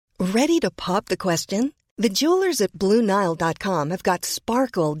Ready to pop the question? The jewelers at BlueNile.com have got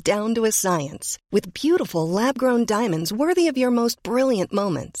sparkle down to a science with beautiful lab-grown diamonds worthy of your most brilliant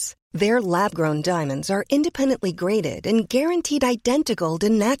moments. Their lab-grown diamonds are independently graded and guaranteed identical to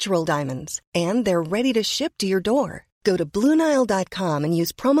natural diamonds, and they're ready to ship to your door. Go to BlueNile.com and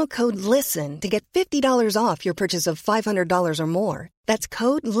use promo code LISTEN to get $50 off your purchase of $500 or more. That's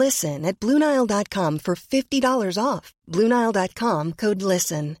code LISTEN at BlueNile.com for $50 off. BlueNile.com, code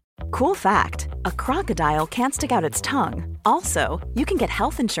LISTEN. Cool fact, a crocodile can't stick out its tongue. Also, you can get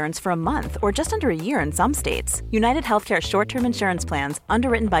health insurance for a month or just under a year in some states. United Healthcare short-term insurance plans,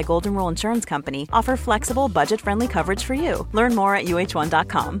 underwritten by Golden Rule Insurance Company, offer flexible, budget-friendly coverage for you. Learn more at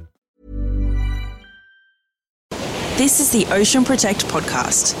UH1.com. This is the Ocean Protect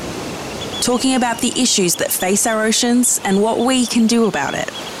podcast, talking about the issues that face our oceans and what we can do about it.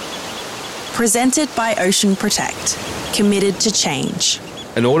 Presented by Ocean Protect, committed to change.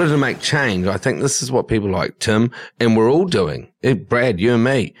 In order to make change, I think this is what people like Tim and we're all doing, Brad, you and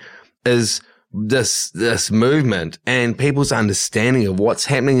me, is this movement and people's understanding of what's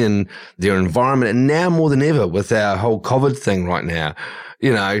happening in their environment. And now more than ever with our whole COVID thing right now,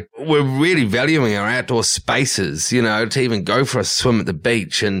 you know, we're really valuing our outdoor spaces, you know, to even go for a swim at the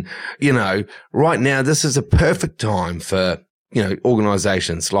beach. And, you know, right now, this is a perfect time for, you know,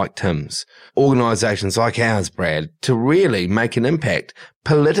 organizations like Tim's, organizations like ours, Brad, to really make an impact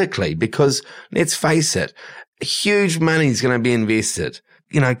politically, because let's face it, huge money is going to be invested.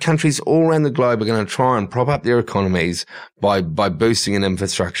 You know, countries all around the globe are going to try and prop up their economies by boosting an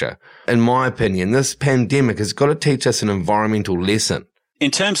infrastructure. In my opinion, this pandemic has got to teach us an environmental lesson. In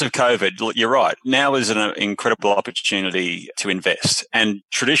terms of COVID, you're right. Now is an incredible opportunity to invest. And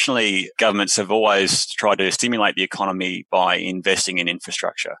traditionally, governments have always tried to stimulate the economy by investing in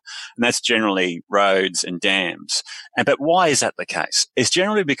infrastructure. And that's generally roads and dams. But why is that the case? It's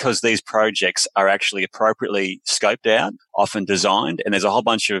generally because these projects are actually appropriately scoped out, often designed, and there's a whole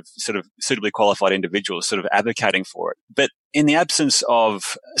bunch of sort of suitably qualified individuals sort of advocating for it. But in the absence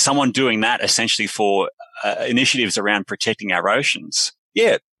of someone doing that essentially for initiatives around protecting our oceans,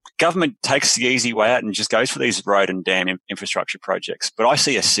 yeah, government takes the easy way out and just goes for these road and dam infrastructure projects. But I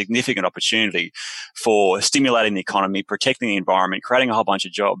see a significant opportunity for stimulating the economy, protecting the environment, creating a whole bunch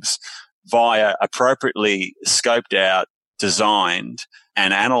of jobs via appropriately scoped out, designed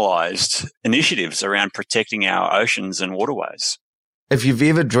and analysed initiatives around protecting our oceans and waterways. If you've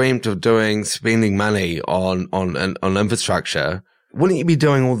ever dreamt of spending money on infrastructure, wouldn't you be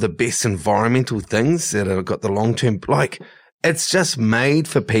doing all the best environmental things that have got the long-term, like, it's just made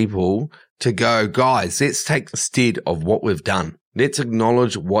for people to go, guys, let's take stead of what we've done. Let's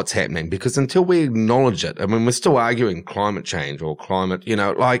acknowledge what's happening, because until we acknowledge it, I mean, we're still arguing climate change or climate, you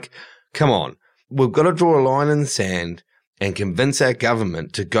know, like, come on. We've got to draw a line in the sand and convince our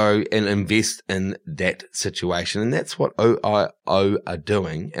government to go and invest in that situation. And that's what OIO are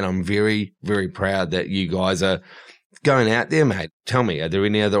doing. And I'm very, very proud that you guys are going out there, mate. Tell me, are there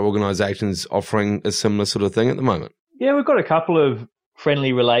any other organisations offering a similar sort of thing at the moment? Yeah, we've got a couple of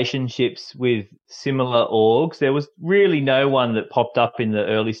friendly relationships with similar orgs. There was really no one that popped up in the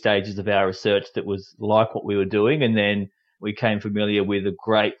early stages of our research that was like what we were doing. And then we became familiar with a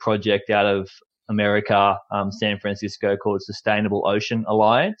great project out of America, San Francisco, called Sustainable Ocean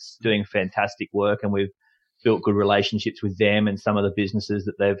Alliance, doing fantastic work. And we've built good relationships with them and some of the businesses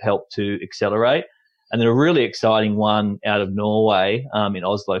that they've helped to accelerate. And then a really exciting one out of Norway, in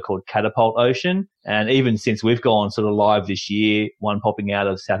Oslo, called Catapult Ocean. And even since we've gone sort of live this year, one popping out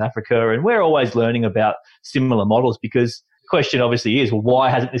of South Africa. And we're always learning about similar models, because the question obviously is, well, why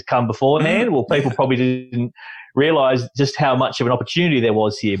hasn't this come beforehand? Well, people probably didn't realize just how much of an opportunity there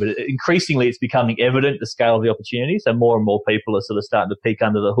was here. But increasingly, it's becoming evident, the scale of the opportunity. So more and more people are sort of starting to peek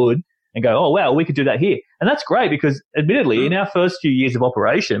under the hood and go, oh, wow, we could do that here. And that's great, because admittedly, in our first few years of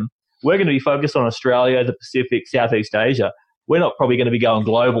operation, we're going to be focused on Australia, the Pacific, Southeast Asia. We're not probably going to be going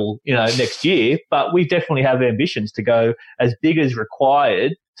global, next year, but we definitely have ambitions to go as big as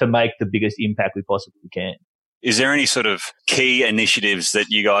required to make the biggest impact we possibly can. Is there any sort of key initiatives that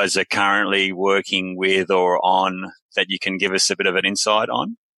you guys are currently working with or on that you can give us a bit of an insight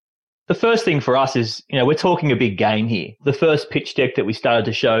on? The first thing for us is, we're talking a big game here. The first pitch deck that we started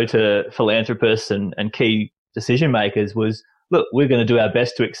to show to philanthropists and key decision makers was, look, we're going to do our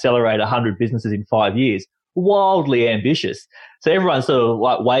best to accelerate 100 businesses in 5 years. Wildly ambitious. So everyone's sort of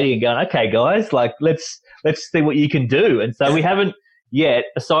like waiting and going, okay, guys, like let's see what you can do. And so we haven't yet,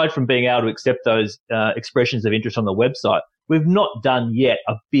 aside from being able to accept those expressions of interest on the website, we've not done yet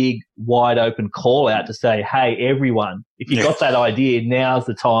a big, wide open call out to say, hey, everyone, if you've got that idea, now's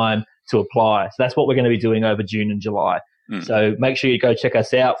the time to apply. So that's what we're going to be doing over June and July. So make sure you go check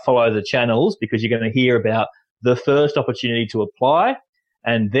us out, follow the channels, because you're going to hear about the first opportunity to apply.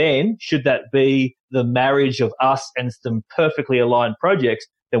 And then should that be the marriage of us and some perfectly aligned projects,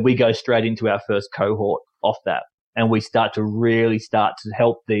 then we go straight into our first cohort off that. And we start to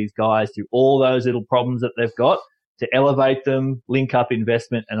help these guys through all those little problems that they've got, to elevate them, link up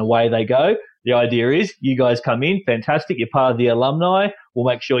investment, and away they go. The idea is you guys come in, fantastic, you're part of the alumni,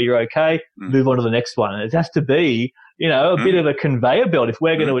 we'll make sure you're okay, move on to the next one. And it has to be, a bit of a conveyor belt if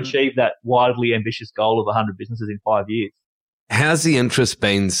we're going to achieve that wildly ambitious goal of 100 businesses in 5 years. How's the interest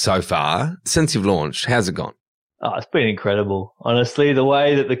been so far since you've launched? How's it gone? Oh, it's been incredible. Honestly, the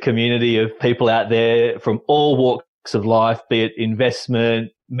way that the community of people out there from all walks of life, be it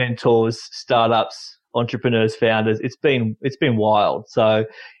investment, mentors, startups, entrepreneurs, founders, it's been wild. So,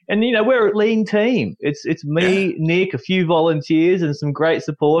 and we're a lean team. It's me, Nick, a few volunteers and some great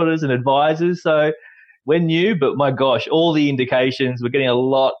supporters and advisors. So we're new, but my gosh, all the indications, we're getting a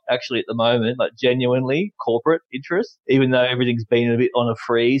lot actually at the moment, like genuinely corporate interest, even though everything's been a bit on a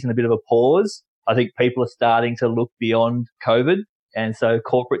freeze and a bit of a pause. I think people are starting to look beyond COVID. And so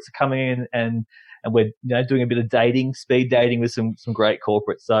corporates are coming in and we're doing a bit of speed dating with some great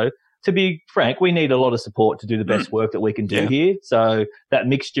corporates. So to be frank, we need a lot of support to do the best work that we can do here. So that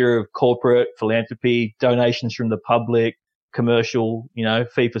mixture of corporate, philanthropy, donations from the public, commercial,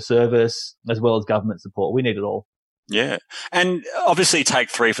 fee for service, as well as government support. We need it all. Yeah. And obviously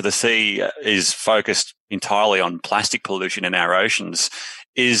Take 3 for the Sea is focused entirely on plastic pollution in our oceans.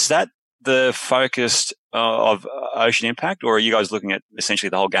 Is that the focus of Ocean Impact, or are you guys looking at essentially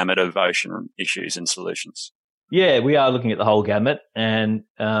the whole gamut of ocean issues and solutions? Yeah, we are looking at the whole gamut, and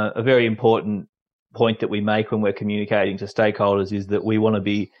a very important point that we make when we're communicating to stakeholders is that we want to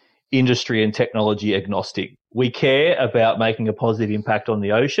be industry and technology agnostic. We care about making a positive impact on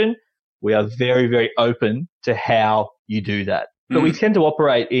the ocean. We are very, very open to how you do that. But we tend to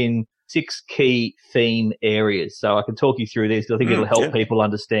operate in 6 key theme areas. So I can talk you through these because I think it'll help people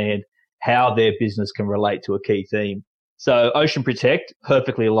understand how their business can relate to a key theme. So Ocean Protect,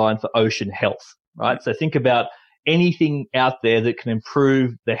 perfectly aligned for ocean health, right? So think about anything out there that can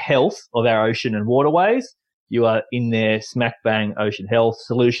improve the health of our ocean and waterways. You are in there, smack bang, ocean health,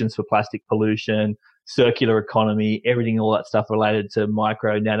 solutions for plastic pollution, circular economy, everything, all that stuff related to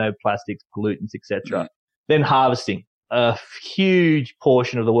micro, nanoplastics, pollutants, etc. Then harvesting. A huge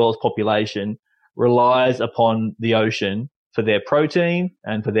portion of the world's population relies upon the ocean for their protein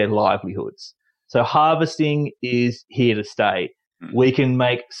and for their livelihoods. So harvesting is here to stay. We can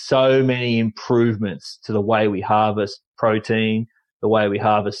make so many improvements to the way we harvest protein, the way we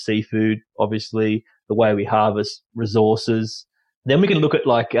harvest seafood, obviously, the way we harvest resources. Then we can look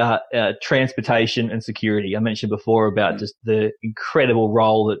at transportation and security. I mentioned before about just the incredible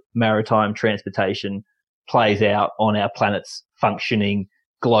role that maritime transportation plays out on our planet's functioning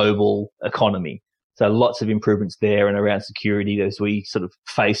global economy. So lots of improvements there and around security as we sort of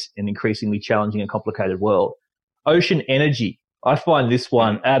face an increasingly challenging and complicated world. Ocean energy. I find this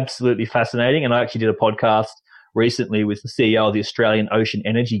one absolutely fascinating. And I actually did a podcast recently with the CEO of the Australian Ocean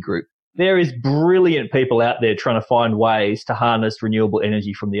Energy Group. There is brilliant people out there trying to find ways to harness renewable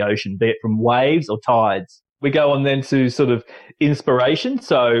energy from the ocean, be it from waves or tides. We go on then to sort of inspiration.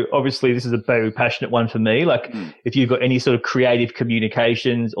 So obviously this is a very passionate one for me. Like if you've got any sort of creative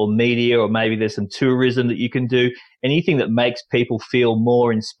communications or media, or maybe there's some tourism that you can do, anything that makes people feel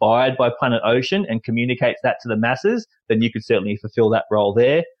more inspired by Planet Ocean and communicates that to the masses, then you could certainly fulfill that role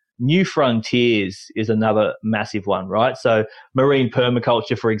there. New frontiers is another massive one, right? So marine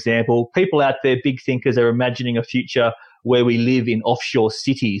permaculture, for example, people out there, big thinkers, are imagining a future where we live in offshore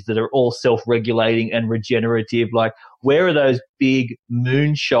cities that are all self-regulating and regenerative. Like, where are those big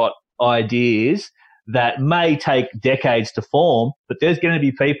moonshot ideas that may take decades to form, but there's going to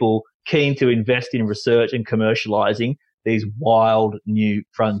be people keen to invest in research and commercializing these wild new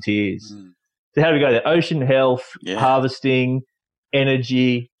frontiers. So how do we go there? Ocean health, harvesting,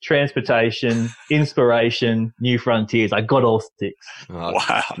 energy, transportation, inspiration, new frontiers. I got all 6. Oh,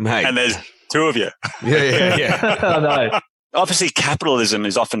 wow. Mate. And there's 2 of you. Yeah. I know. Obviously, capitalism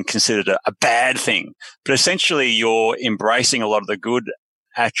is often considered a bad thing, but essentially you're embracing a lot of the good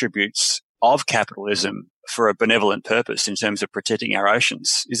attributes of capitalism for a benevolent purpose in terms of protecting our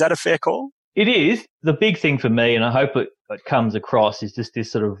oceans. Is that a fair call? It is. The big thing for me, and I hope it comes across, is just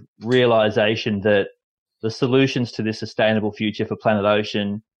this sort of realization that the solutions to this sustainable future for Planet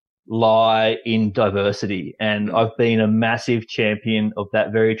Ocean lie in diversity. And I've been a massive champion of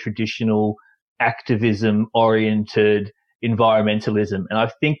that very traditional activism-oriented environmentalism. And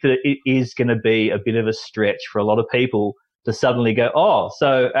I think that it is going to be a bit of a stretch for a lot of people to suddenly go, oh,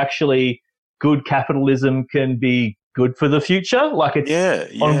 so actually good capitalism can be good for the future. Like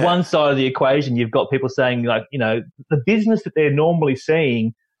it's on one side of the equation, you've got people saying like, the business that they're normally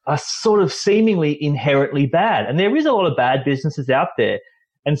seeing are sort of seemingly inherently bad. And there is a lot of bad businesses out there.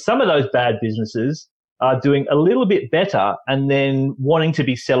 And some of those bad businesses are doing a little bit better and then wanting to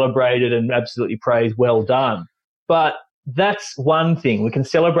be celebrated and absolutely praised, well done. But that's one thing. We can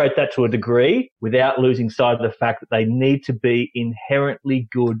celebrate that to a degree without losing sight of the fact that they need to be inherently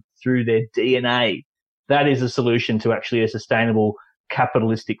good through their DNA. That is a solution to actually a sustainable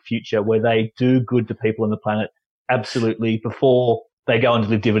capitalistic future where they do good to people on the planet absolutely before they go and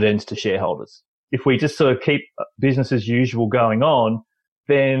deliver dividends to shareholders. If we just sort of keep business as usual going on,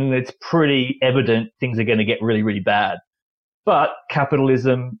 then it's pretty evident things are going to get really, really bad. But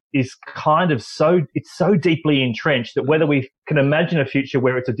capitalism is it's so deeply entrenched that whether we can imagine a future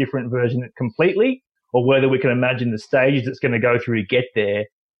where it's a different version completely, or whether we can imagine the stages it's going to go through to get there,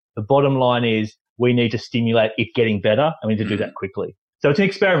 the bottom line is we need to stimulate it getting better, and we need to do that quickly. So it's an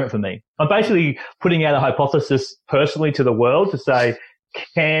experiment for me. I'm basically putting out a hypothesis personally to the world to say,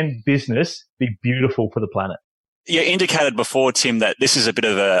 can business be beautiful for the planet? You indicated before, Tim, that this is a bit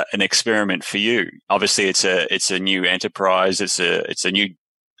of an experiment for you. Obviously, it's a new enterprise. It's a new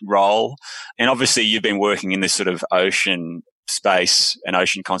role. And obviously, you've been working in this sort of ocean space and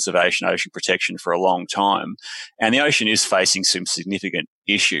ocean conservation, ocean protection for a long time. And the ocean is facing some significant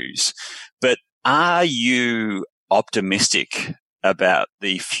issues. But are you optimistic about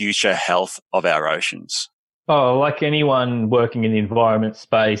the future health of our oceans? Oh, like anyone working in the environment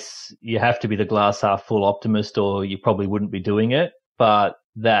space, you have to be the glass half full optimist or you probably wouldn't be doing it. But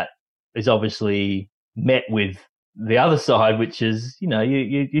that is obviously met with the other side, which is,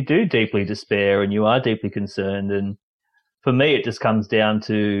 you do deeply despair and you are deeply concerned. And for me, it just comes down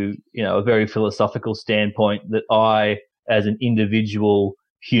to, a very philosophical standpoint that I, as an individual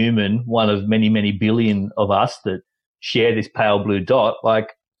human, one of many, many billion of us that share this pale blue dot,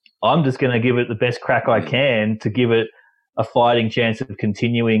 like, I'm just going to give it the best crack I can to give it a fighting chance of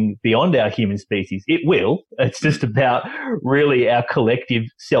continuing beyond our human species. It will. It's just about really our collective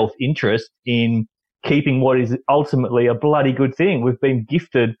self-interest in keeping what is ultimately a bloody good thing. We've been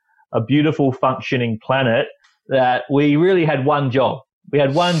gifted a beautiful, functioning planet that we really had one job. We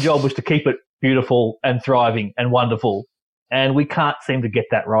had one job, was to keep it beautiful and thriving and wonderful. And we can't seem to get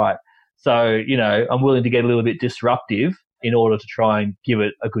that right. So, I'm willing to get a little bit disruptive in order to try and give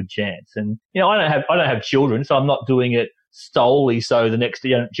it a good chance. And, I don't have children, so I'm not doing it solely so the next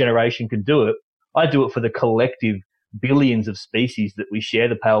generation can do it. I do it for the collective billions of species that we share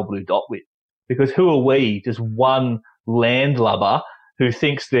the pale blue dot with. Because who are we, just one landlubber who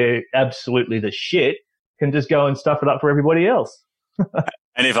thinks they're absolutely the shit, can just go and stuff it up for everybody else?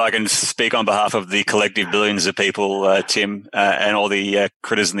 And if I can speak on behalf of the collective billions of people, Tim, and all the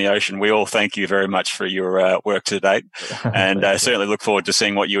critters in the ocean, we all thank you very much for your work to date, and certainly look forward to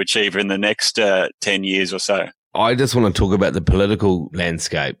seeing what you achieve in the next 10 years or so. I just want to talk about the political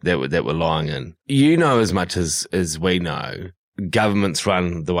landscape that we're lying in. As much as we know, governments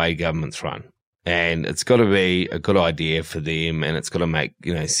run the way governments run. And it's got to be a good idea for them, and it's got to make,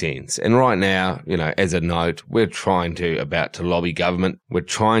 sense. And right now, as a note, we're about to lobby government. We're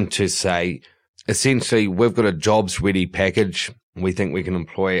trying to say, essentially, we've got a jobs ready package we think we can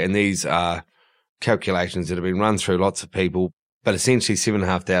employ. And these are calculations that have been run through lots of people, but essentially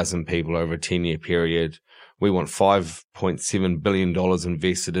 7,500 people over a 10-year period. We want $5.7 billion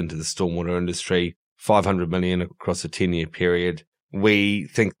invested into the stormwater industry, $500 million across a 10-year period. We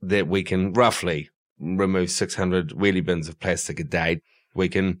think that we can roughly remove 600 wheelie bins of plastic a day. We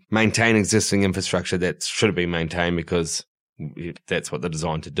can maintain existing infrastructure that should have been maintained because that's what they're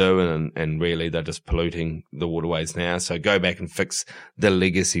designed to do, and really they're just polluting the waterways now. So go back and fix the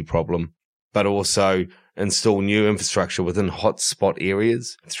legacy problem, but also install new infrastructure within hotspot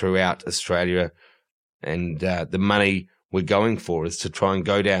areas throughout Australia. And the money we're going for is to try and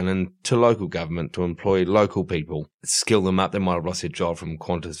go down into local government to employ local people, skill them up. They might have lost their job from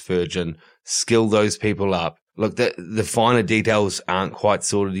Qantas, Virgin, skill those people up. Look, the finer details aren't quite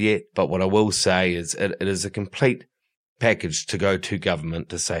sorted yet, but what I will say is it is a complete package to go to government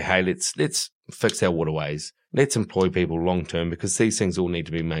to say, hey, let's fix our waterways. Let's employ people long term, because these things all need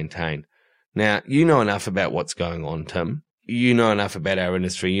to be maintained. Now, you know enough about what's going on, Tim. You know enough about our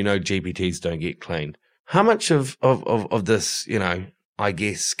industry. GPTs don't get cleaned. How much of this, I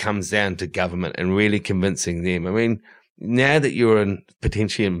guess, comes down to government and really convincing them? I mean, now that you're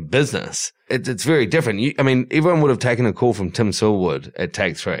potentially in business, it's very different. Everyone would have taken a call from Tim Silwood at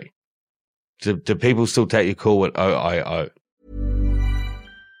Take 3. Do people still take your call at OIO?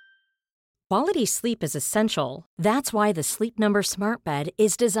 Quality sleep is essential. That's why the Sleep Number Smart Bed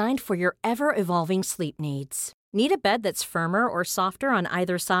is designed for your ever-evolving sleep needs. Need a bed that's firmer or softer on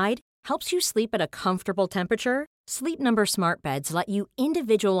either side? Helps you sleep at a comfortable temperature? Sleep Number Smart Beds let you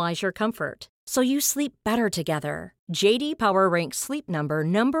individualize your comfort, so you sleep better together. J.D. Power ranks Sleep Number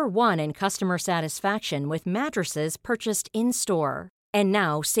number 1 in customer satisfaction with mattresses purchased in-store. And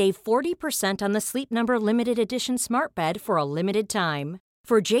now, save 40% on the Sleep Number Limited Edition Smart Bed for a limited time.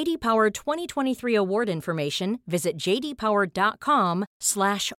 For J.D. Power 2023 award information, visit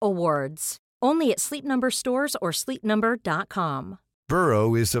jdpower.com/awards. Only at Sleep Number stores or sleepnumber.com.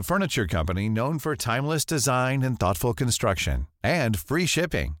 Burrow is a furniture company known for timeless design and thoughtful construction, and free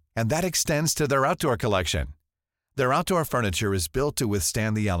shipping, and that extends to their outdoor collection. Their outdoor furniture is built to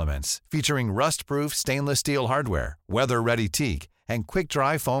withstand the elements, featuring rust-proof stainless steel hardware, weather-ready teak, and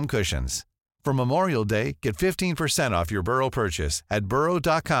quick-dry foam cushions. For Memorial Day, get 15% off your Burrow purchase at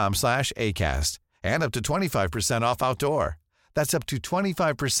burrow.com/acast, and up to 25% off outdoor. That's up to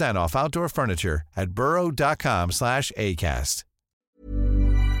 25% off outdoor furniture at burrow.com/acast.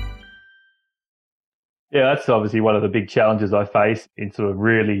 Yeah, that's obviously one of the big challenges I face in sort of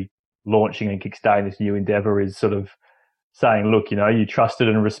really launching and kickstarting this new endeavor, is sort of saying, look, you trusted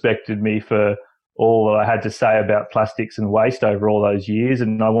and respected me for all that I had to say about plastics and waste over all those years,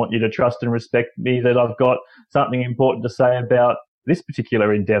 and I want you to trust and respect me that I've got something important to say about this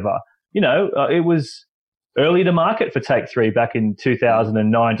particular endeavor. It was early to market for Take 3 back in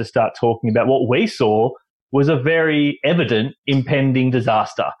 2009 to start talking about what we saw was a very evident impending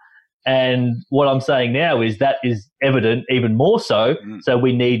disaster. And what I'm saying now is that is evident even more so. So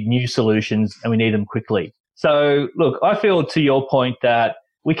we need new solutions, and we need them quickly. So look, I feel to your point that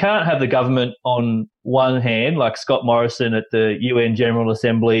we can't have the government on one hand, like Scott Morrison at the UN General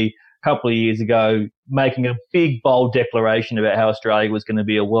Assembly a couple of years ago, making a big, bold declaration about how Australia was going to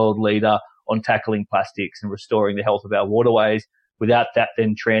be a world leader on tackling plastics and restoring the health of our waterways, without that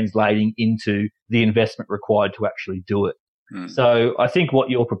then translating into the investment required to actually do it. So I think what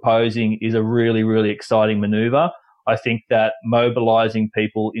you're proposing is a really, really exciting maneuver. I think that mobilizing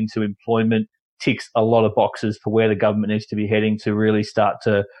people into employment ticks a lot of boxes for where the government needs to be heading to really start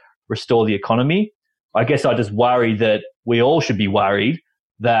to restore the economy. I guess I just worry that we all should be worried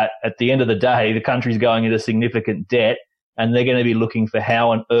that at the end of the day, the country's going into significant debt, and they're going to be looking for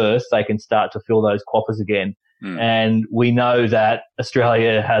how on earth they can start to fill those coffers again. And we know that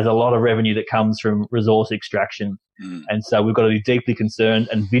Australia has a lot of revenue that comes from resource extraction. And so we've got to be deeply concerned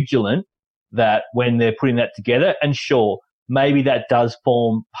and vigilant that when they're putting that together, and sure, maybe that does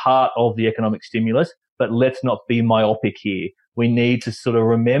form part of the economic stimulus, but let's not be myopic here. We need to sort of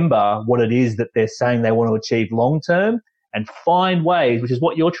remember what it is that they're saying they want to achieve long term, and find ways, which is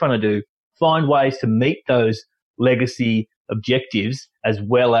what you're trying to do, find ways to meet those legacy objectives as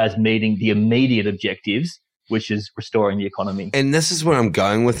well as meeting the immediate objectives, which is restoring the economy. And this is where I'm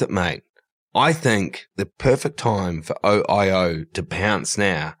going with it, mate. I think the perfect time for OIO to pounce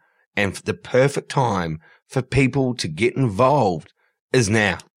now, and the perfect time for people to get involved, is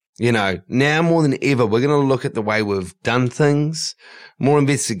now. Now more than ever, we're going to look at the way we've done things, more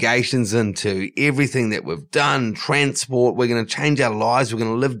investigations into everything that we've done, transport. We're going to change our lives. We're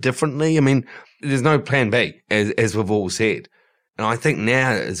going to live differently. I mean, there's no plan B, as we've all said. And I think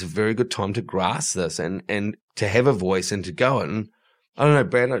now is a very good time to grasp this and to have a voice and to go. And I don't know,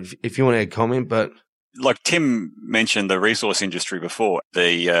 Brad, if you want to add comment, but like Tim mentioned the resource industry before,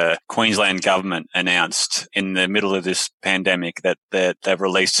 the Queensland government announced in the middle of this pandemic that they've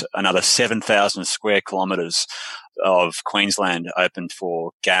released another 7,000 square kilometres of Queensland open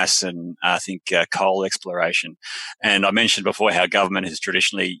for gas and I think coal exploration. And I mentioned before how government has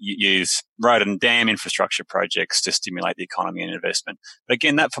traditionally used road and dam infrastructure projects to stimulate the economy and investment. But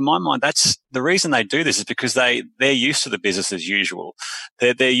again, that, for my mind, that's the reason they do this is because they're used to the business as usual.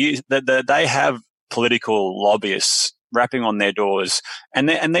 They have political lobbyists rapping on their doors,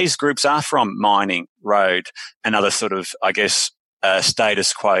 and these groups are from mining, road, and other sort of, I guess,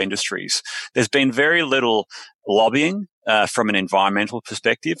 status quo industries. There's been very little lobbying from an environmental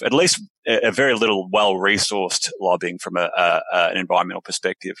perspective, at least a very little well-resourced lobbying from an environmental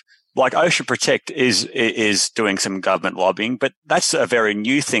perspective. Like Ocean Protect is doing some government lobbying, but that's a very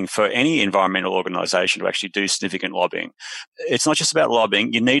new thing for any environmental organisation to actually do significant lobbying. It's not just about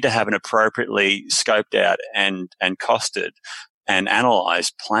lobbying. You need to have an appropriately scoped out and costed and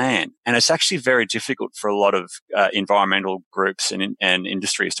analysed plan. And it's actually very difficult for a lot of environmental groups and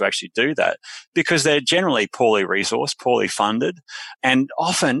industries to actually do that because they're generally poorly resourced, poorly funded, and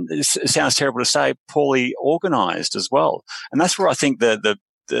often, it sounds terrible to say, poorly organised as well. And that's where I think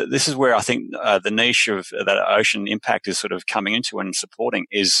this is where I think the niche of that Ocean Impact is sort of coming into and supporting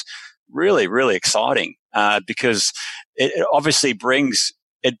is really, really exciting because it obviously brings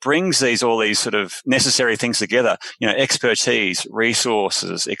it brings all these sort of necessary things together, expertise,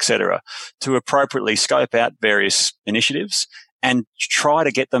 resources, etc., to appropriately scope out various initiatives and try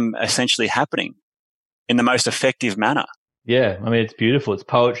to get them essentially happening in the most effective manner. Yeah, I mean, it's beautiful. It's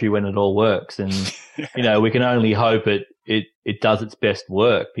poetry when it all works. And, we can only hope it does its best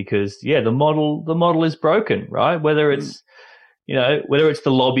work because, the model is broken, right? Whether it's, whether it's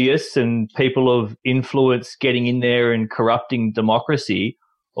the lobbyists and people of influence getting in there and corrupting democracy,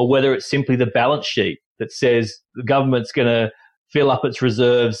 or whether it's simply the balance sheet that says the government's going to fill up its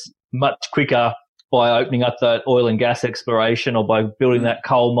reserves much quicker by opening up that oil and gas exploration or by building that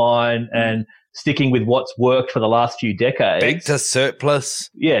coal mine and sticking with what's worked for the last few decades. Back to surplus.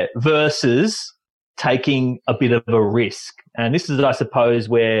 Yeah, versus taking a bit of a risk. And this is, I suppose,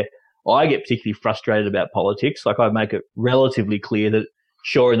 where I get particularly frustrated about politics. Like, I make it relatively clear that,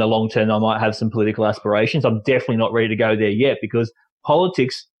 sure, in the long term, I might have some political aspirations. I'm definitely not ready to go there yet because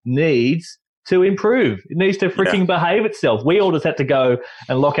politics needs to improve. It needs to freaking behave itself. We all just had to go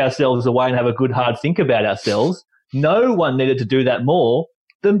and lock ourselves away and have a good hard think about ourselves. No one needed to do that more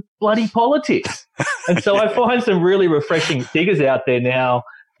than bloody politics. And so I find some really refreshing figures out there now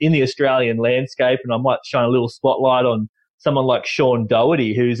in the Australian landscape, and I might shine a little spotlight on someone like Sean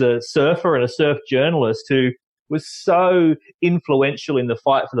Doherty, who's a surfer and a surf journalist who was so influential in the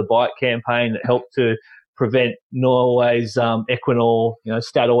Fight for the Bike campaign that helped to prevent Norway's Equinor,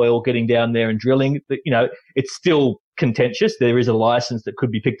 Statoil getting down there and drilling. But, it's still contentious. There is a license that could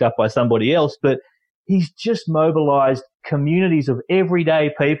be picked up by somebody else, but he's just mobilized communities of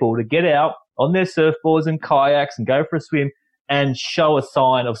everyday people to get out on their surfboards and kayaks and go for a swim and show a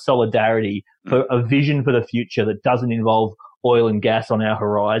sign of solidarity for a vision for the future that doesn't involve oil and gas on our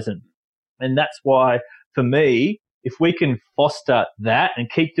horizon. And that's why, for me, if we can foster that and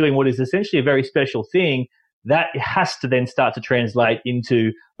keep doing what is essentially a very special thing, that has to then start to translate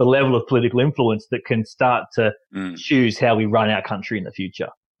into the level of political influence that can start to choose how we run our country in the future.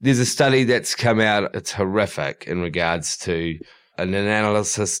 There's a study that's come out, it's horrific in regards to an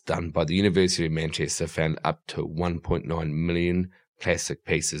analysis done by the University of Manchester found up to 1.9 million plastic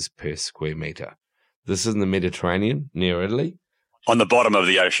pieces per square metre. This is in the Mediterranean, near Italy. On the bottom of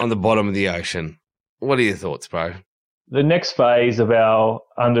the ocean. On the bottom of the ocean. What are your thoughts, bro? The next phase of our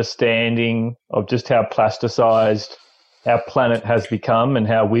understanding of just how plasticized our planet has become and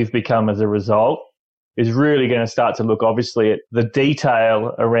how we've become as a result is really going to start to look, obviously, at the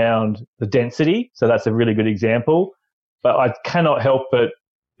detail around the density. So that's a really good example. But I cannot help but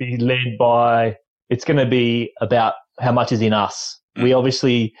be led by it's going to be about how much is in us. We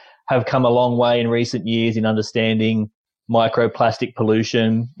obviously have come a long way in recent years in understanding microplastic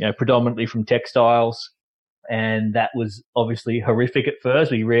pollution, predominantly from textiles. And that was obviously horrific at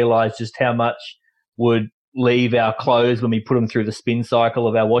first. We realized just how much would leave our clothes when we put them through the spin cycle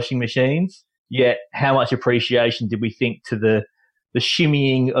of our washing machines. Yet how much appreciation did we think to the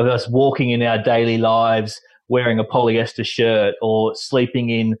shimmying of us walking in our daily lives wearing a polyester shirt or sleeping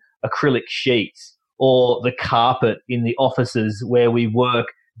in acrylic sheets or the carpet in the offices where we work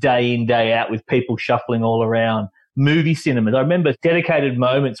day in, day out with people shuffling all around. Movie cinemas. I remember dedicated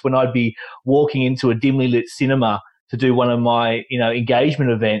moments when I'd be walking into a dimly lit cinema to do one of my,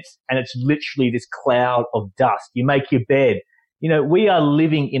 engagement events, and it's literally this cloud of dust. You make your bed. We are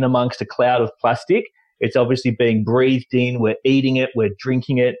living in amongst a cloud of plastic. It's obviously being breathed in. We're eating it. We're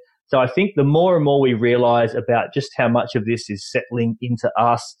drinking it. So I think the more and more we realize about just how much of this is settling into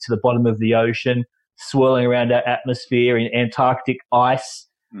us, to the bottom of the ocean, swirling around our atmosphere in Antarctic ice,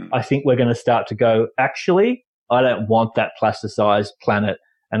 I think we're going to start to go, actually, I don't want that plasticized planet,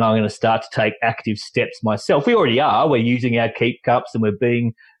 and I'm going to start to take active steps myself. We already are. We're using our keep cups and we're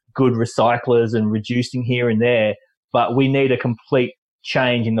being good recyclers and reducing here and there, but we need a complete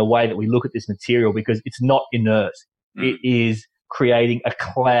change in the way that we look at this material because it's not inert. It is creating a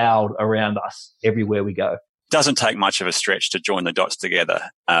cloud around us everywhere we go. Doesn't take much of a stretch to join the dots together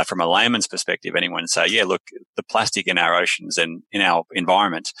from a layman's perspective. Anyone say, yeah, look, the plastic in our oceans and in our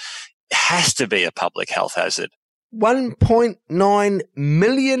environment has to be a public health hazard. 1.9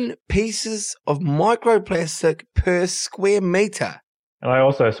 million pieces of microplastic per square metre. And I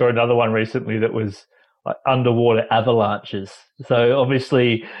also saw another one recently that was like underwater avalanches. So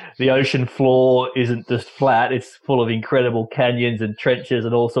obviously the ocean floor isn't just flat, it's full of incredible canyons and trenches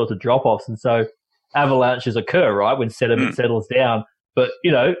and all sorts of drop-offs. And so avalanches occur, right, when sediment settles down. But,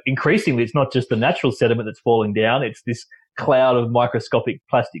 increasingly it's not just the natural sediment that's falling down, it's this cloud of microscopic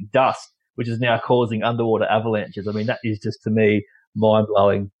plastic dust, which is now causing underwater avalanches. I mean, that is just, to me,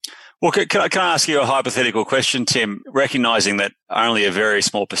 mind-blowing. Well, can I ask you a hypothetical question, Tim? Recognising that only a very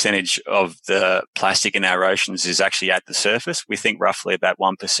small percentage of the plastic in our oceans is actually at the surface. We think roughly about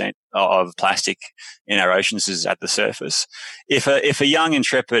 1% of plastic in our oceans is at the surface. If a young,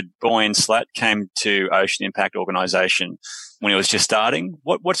 intrepid boy in Slat came to Ocean Impact Organisation when he was just starting,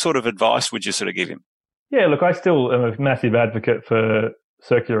 what sort of advice would you sort of give him? Yeah, look, I still am a massive advocate for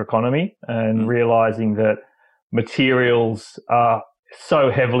circular economy and realising that materials are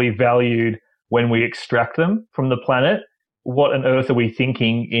so heavily valued when we extract them from the planet. What on earth are we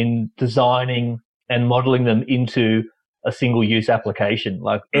thinking in designing and modelling them into a single-use application?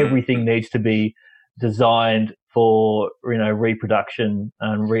 Like everything needs to be designed for, reproduction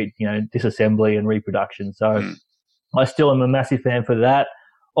and disassembly and reproduction. So I still am a massive fan for that.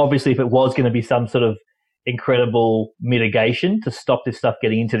 Obviously, if it was going to be some sort of incredible mitigation to stop this stuff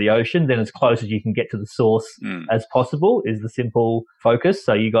getting into the ocean, then as close as you can get to the source as possible is the simple focus.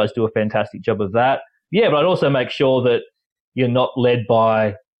 So you guys do a fantastic job of that. Yeah, but I'd also make sure that you're not led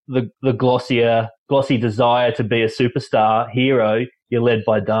by the glossy desire to be a superstar hero. You're led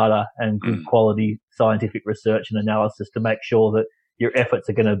by data and good quality scientific research and analysis to make sure that your efforts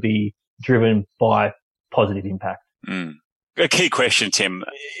are going to be driven by positive impact. A key question, Tim,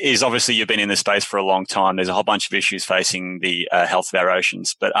 is obviously you've been in this space for a long time. There's a whole bunch of issues facing the health of our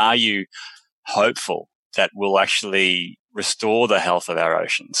oceans, but are you hopeful that we'll actually restore the health of our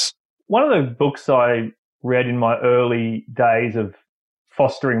oceans? One of the books I read in my early days of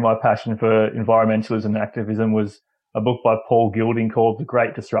fostering my passion for environmentalism and activism was a book by Paul Gilding called The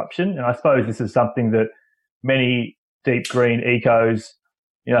Great Disruption. And I suppose this is something that many deep green ecos,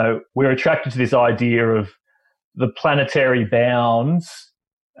 we're attracted to this idea of the planetary bounds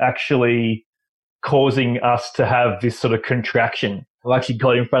actually causing us to have this sort of contraction. I've actually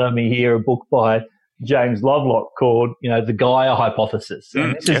got in front of me here a book by James Lovelock called, The Gaia Hypothesis.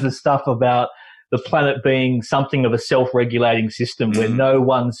 And this is the stuff about the planet being something of a self-regulating system where no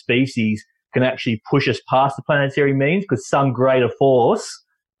one species can actually push us past the planetary means because some greater force,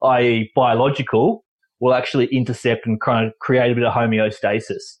 i.e. biological, will actually intercept and kind of create a bit of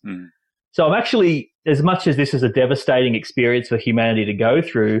homeostasis. So I'm actually, as much as this is a devastating experience for humanity to go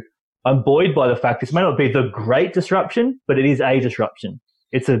through, I'm buoyed by the fact this may not be the great disruption, but it is a disruption.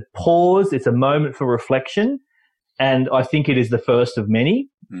 It's a pause. It's a moment for reflection. And I think it is the first of many.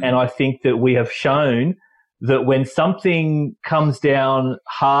 And I think that we have shown that when something comes down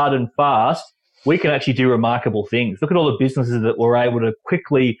hard and fast, we can actually do remarkable things. Look at all the businesses that were able to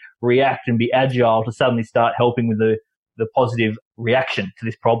quickly react and be agile to suddenly start helping with the positive reaction to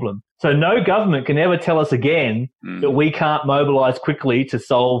this problem. So no government can ever tell us again that we can't mobilize quickly to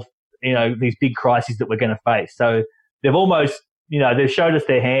solve, these big crises that we're going to face. So they've almost, they've showed us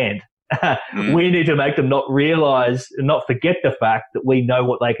their hand. We need to make them not realize and not forget the fact that we know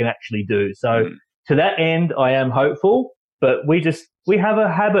what they can actually do. So to that end, I am hopeful, but we have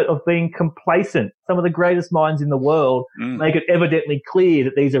a habit of being complacent. Some of the greatest minds in the world make it evidently clear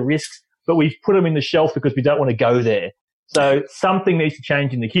that these are risks, but we've put them in the shelf because we don't want to go there. So something needs to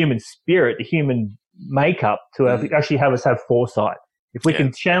change in the human spirit, the human makeup to actually have us have foresight. If we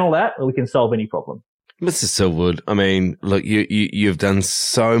can channel that, we can solve any problem. Mr. Silverwood, I mean, look, you've done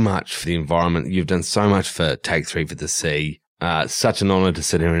so much for the environment. You've done so much for Take 3 for the Sea. Such an honour to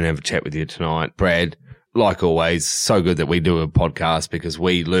sit here and have a chat with you tonight. Brad, like always, so good that we do a podcast because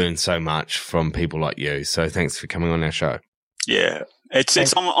we learn so much from people like you. So thanks for coming on our show. Yeah. It's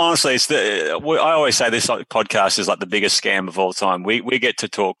honestly, I always say this podcast is like the biggest scam of all time. We get to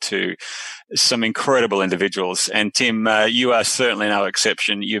talk to some incredible individuals, and Tim, you are certainly no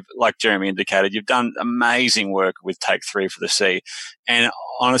exception. You've, like Jeremy indicated, you've done amazing work with Take 3 for the Sea, and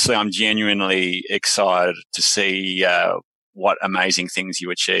honestly, I'm genuinely excited to see what amazing things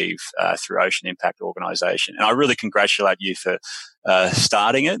you achieve through Ocean Impact Organisation, and I really congratulate you for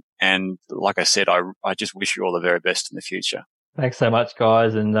starting it. And like I said, I just wish you all the very best in the future. Thanks so much,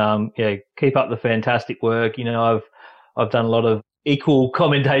 guys, and keep up the fantastic work. I've done a lot of equal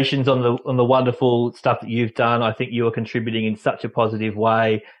commendations on the wonderful stuff that you've done. I think you are contributing in such a positive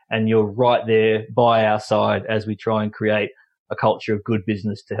way, and you're right there by our side as we try and create a culture of good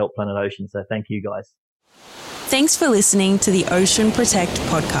business to help Planet Ocean. So thank you, guys. Thanks for listening to the Ocean Protect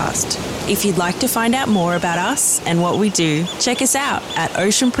podcast. If you'd like to find out more about us and what we do, check us out at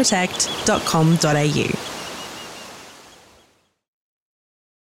oceanprotect.com.au.